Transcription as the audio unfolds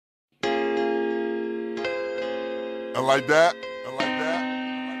And like that.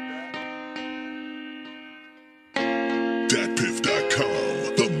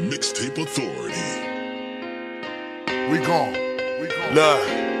 DatPiff.com, the mixtape authority. We gone.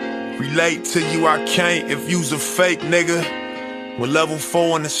 Look, relate to you I can't if you's a fake nigga. With level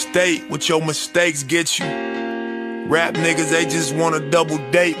 4 in the state, what your mistakes get you. Rap niggas, they just wanna double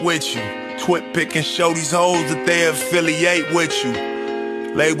date with you. Twit pick and show these hoes that they affiliate with you.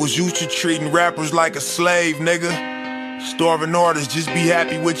 Labels used to treating rappers like a slave, nigga. Starving artists, just be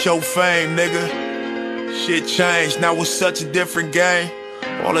happy with your fame, nigga. Shit changed, now it's such a different game.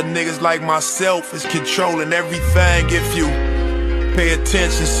 All the niggas like myself is controlling everything. If you pay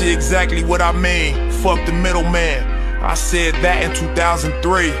attention, see exactly what I mean. Fuck the middleman. I said that in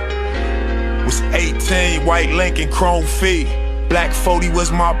 2003. Was 18, white Lincoln, chrome feet. Black 40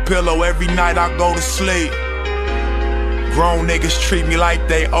 was my pillow every night I go to sleep. Grown niggas treat me like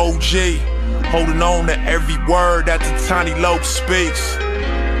they OG, holding on to every word that the tiny lope speaks.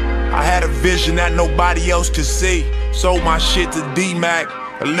 I had a vision that nobody else could see. Sold my shit to D-Mac,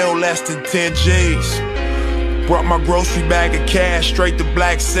 a little less than 10 G's. Brought my grocery bag of cash straight to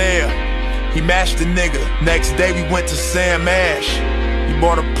Black Sam. He matched the nigga. Next day we went to Sam Ash. He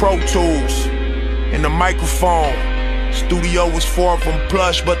bought a Pro Tools and a microphone. Studio was far from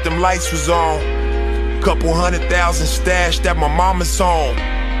plush, but them lights was on. Couple $100,000 stashed at my mama's home.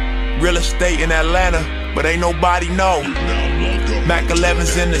 Real estate in Atlanta, but ain't nobody know. Mac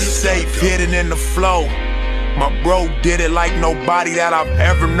 11's in the safe, hidden in the flow. My bro did it like nobody that I've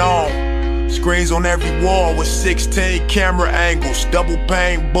ever known. Screens on every wall with 16 camera angles. Double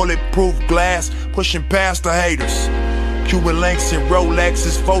pane, bulletproof glass, pushing past the haters. Cuban links and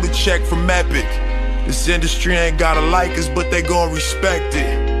Rolexes, photo check from Epic. This industry ain't gotta like us, but they gon' respect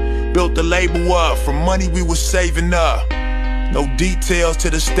it. Built the label up from money we was saving up. No details to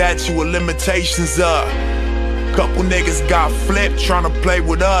the statute of limitations up. Couple niggas got flipped tryna play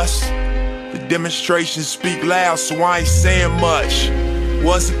with us. The demonstrations speak loud, so I ain't saying much.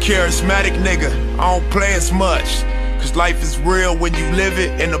 Was a charismatic nigga, I don't play as much. Cause life is real when you live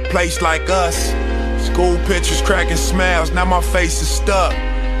it in a place like us. School pictures cracking smiles, now my face is stuck.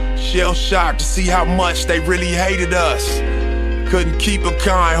 Shell shocked to see how much they really hated us. Couldn't keep a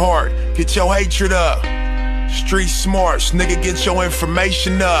kind heart, get your hatred up. Street smarts, nigga, get your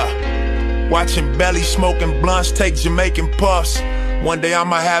information up. Watching belly smoking blunts take Jamaican puffs. One day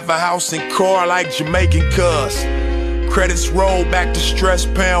I'ma have a house and car like Jamaican cuz. Credits roll back to stress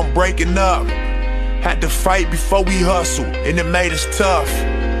pound breaking up. Had to fight before we hustle, and it made us tough.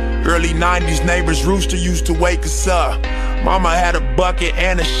 Early 90s neighbors rooster used to wake us up. Mama had a bucket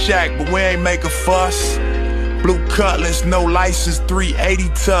and a shack, but we ain't make a fuss. Blue Cutlass, no license, 380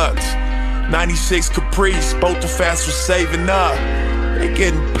 tucks. 96 Caprice, both the fast was saving up. They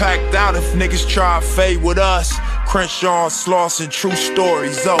getting packed out if niggas try to fade with us. Crenshaw, Slauson, true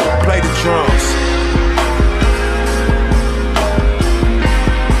stories. Oh, play the drums.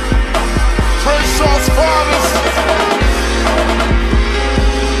 Crenshaw's fathers.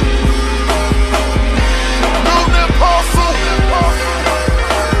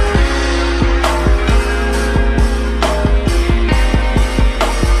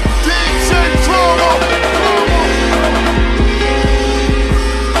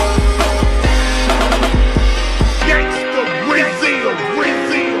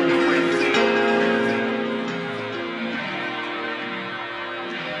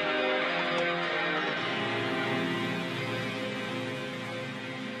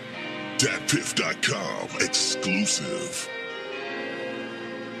 DatPiff.com exclusive.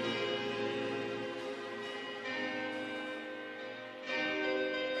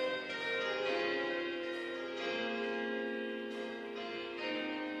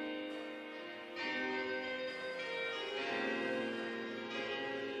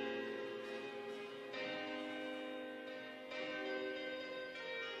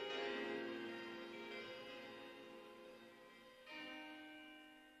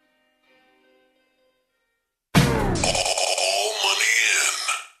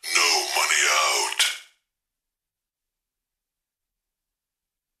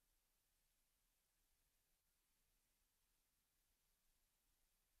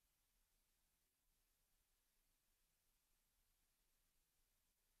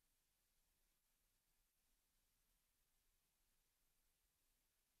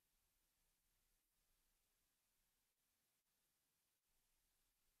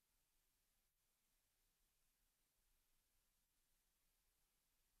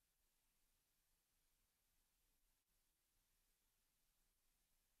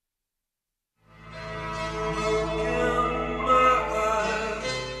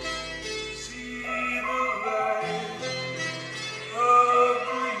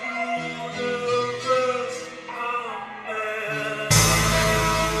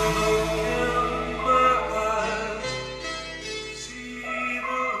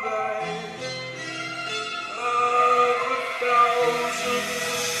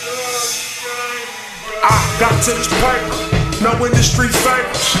 Got to this paper, no industry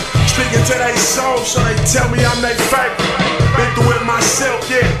favors. Speaking to they soul, so they tell me I'm they favorite. Been through it myself,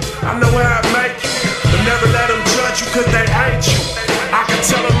 yeah, I know how I make you. But never let them judge you cause they hate you. I can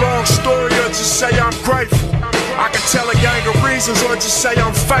tell a long story or just say I'm grateful. I can tell a gang of reasons or just say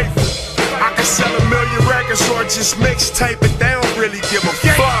I'm faithful. I can sell 1 million records or just mixtape it. They don't really give a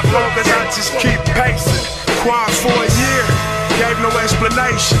fuck long as I just keep pacing. Quiet for a year, gave no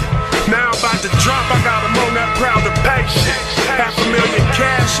explanation. Now I'm about to drop, I got them on that proud of patient. $500,000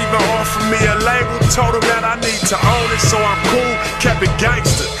 cash, even offered me a label. Told them that I need to own it, so I'm cool, kept it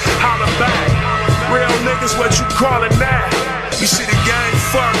gangster. Holla back, real niggas, what you callin' that? You see the game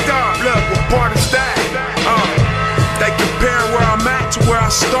fucked up, look, what part is that? They compare where I'm at to where I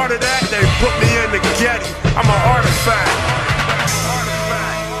started at. They put me in the ghetto, I'm an artifact.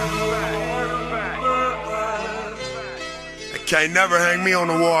 They can't never hang me on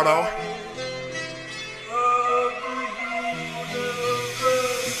the wall though.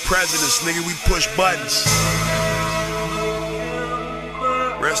 We presidents, nigga, we push buttons.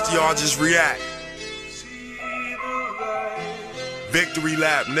 Rest of y'all just react. Victory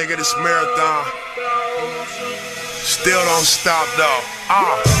lap, nigga, this marathon still don't stop though.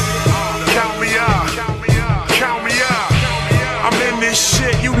 Count me out, count me out. I'm in this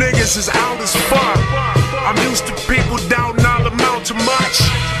shit, you niggas is out as fuck. I'm used to people doubting I'll amount to much.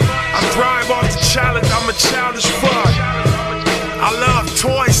 I thrive off the challenge, I'm a childish fuck. I love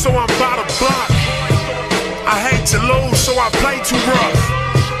toys, so I'm about a buck. I hate to lose, so I play too rough.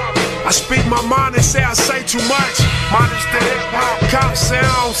 I speak my mind and say I say too much. Minus the hip-hop cops say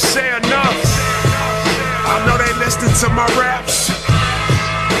I don't say enough. I know they listening to my raps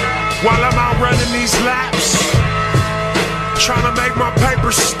while I'm out running these laps, trying to make my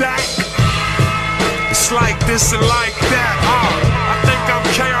paper stack. It's like this and like that. I think I'm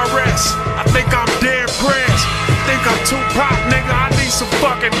KRS, I think I'm Dead Prez, I think I'm Tupac, nigga, I need some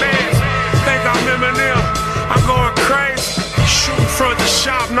fucking mans. Think I'm Eminem, I'm going crazy. Shooting from the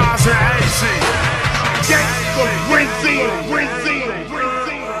shop, Nas and AZ. Gangsta Renzi.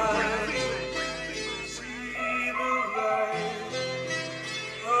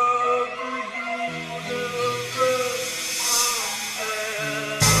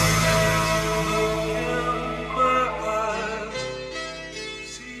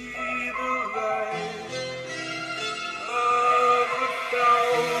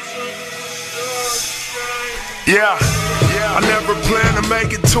 Yeah, I never planned to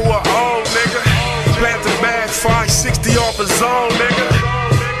make it to an old nigga. Plant the bag 560 off a zone, nigga.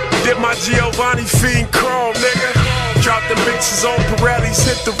 Did my Giovanni fiend crawl, nigga. Drop the bitches on Pirellis,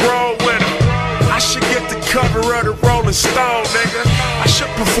 hit the road with them. I should get the cover of the Rolling Stone, nigga. I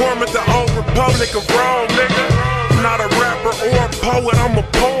should perform at the Old Republic of Rome, nigga. I'm not a rapper or a poet, I'm a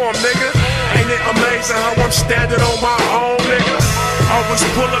poem, nigga. Ain't it amazing how I'm standing on my own, nigga? Always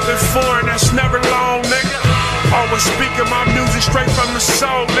pull up in foreign, that's never long, nigga. Always speaking my music straight from the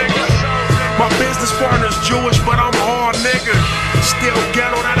soul, nigga. My business partner's Jewish, but I'm all nigga. Still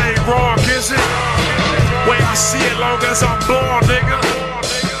ghetto, that ain't wrong, is it? Way I see it, long as I'm born, nigga.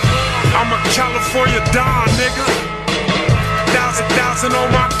 I'm a California Don, nigga. Thousand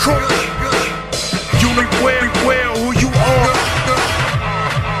on my crew. You look well who you are.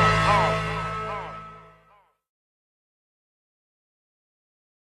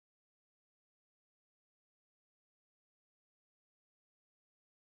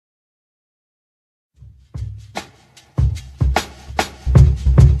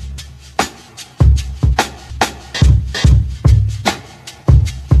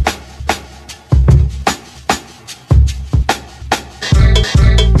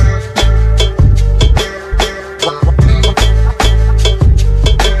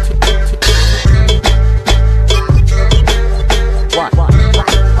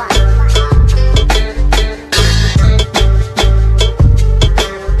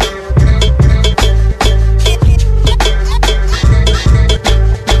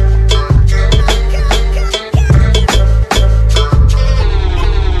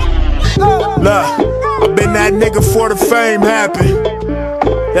 Before the fame happened,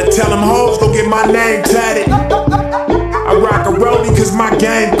 that tell them hoes go get my name tatted. I rock a rollie cause my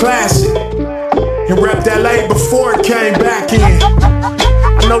game classic, and rep LA before it came back in.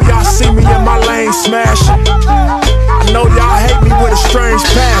 I know y'all see me in my lane smashing. I know y'all hate me with a strange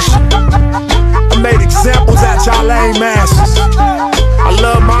passion. I made examples at y'all lame asses. I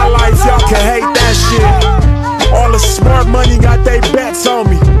love my life, y'all can hate that shit. All the smart money got they bets on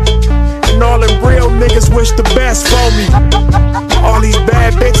me, and all them real niggas wish the best for me. All these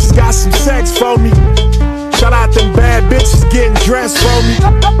bad bitches got some sex for me. Shout out them bad bitches getting dressed for me.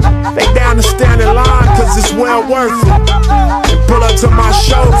 They down to stand in line cause it's well worth it. And pull up to my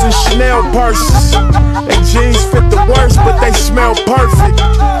shows in Chanel purses. They jeans fit the worst, but they smell perfect.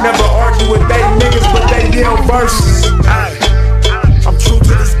 Never argue with they niggas, but they yell verses. I'm true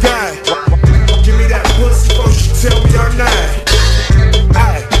to this guy. Give me that pussy before she tell me her name.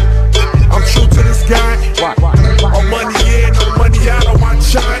 I'm true to this guy. All money in, no money out on my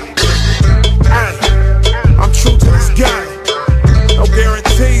chain. I'm true to this guy. No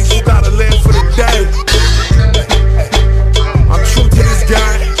guarantees, you gotta live for the day. I'm true to this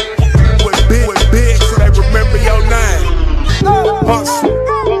guy. With big, so they remember your name. Hussle.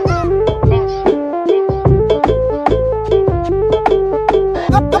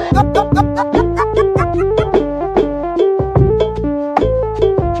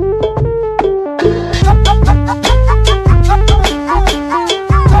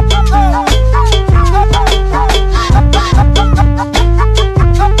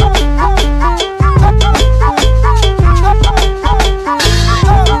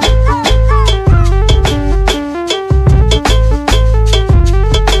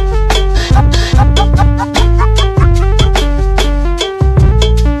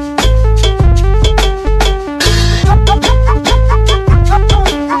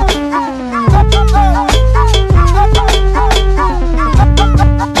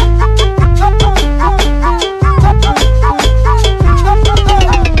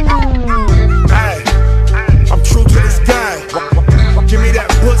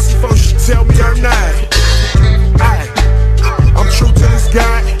 Tell me her name. I'm true to this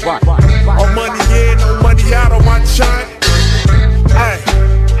guy. All money in, no money out on my chain.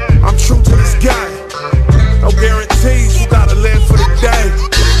 I'm true to this guy. No guarantees, you gotta live for the day.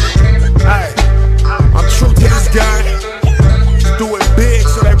 I'm true to this guy. Just do it big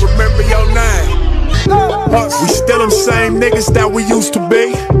so they remember your name. We still them same niggas that we used to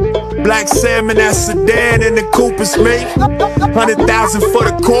be. Black salmon, that sedan, and the coupe is me. 100,000 for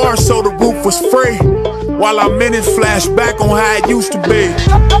the car, so the roof was free. While I'm in it, flash back on how it used to be.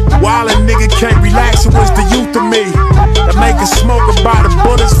 While a nigga can't relax, it was the youth of me that make a smoke about the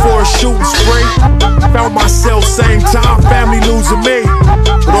bullets for a shooting spree. Found myself same time, family losing me.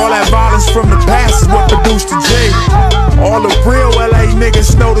 But all that violence from the past is what produced the G. All the real LA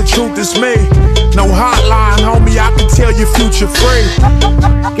niggas know the truth is me. No hotline, homie, I can tell your future free.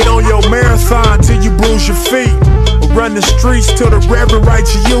 Get on your marathon till you bruise your feet. Or run the streets till the reverend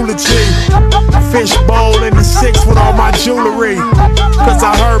writes your eulogy. Fish bowl in the 6 with all my jewelry. Cause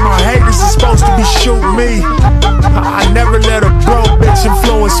I heard my haters are supposed to be shooting me. I never let a broke bitch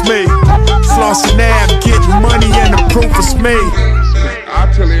influence me. Slauson getting money and the proof is me. I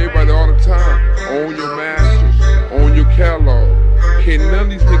tell everybody all the time, own your masters, own your catalog. Can't none of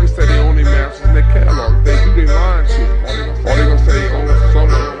these niggas say they own their masters and their catalog. If they do, they lying to you. All they gonna say they own some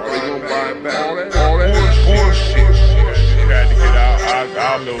of them, or they gonna buy it back. All that bullshit. We had to get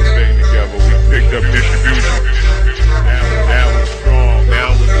our little thing together. We picked up distribution. Now we're strong.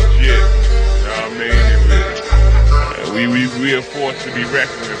 Now we're legit. You know what I mean? We are forced to be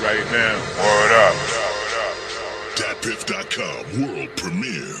reckoned with right now. Word up. DatPiff.com world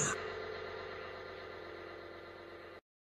premiere.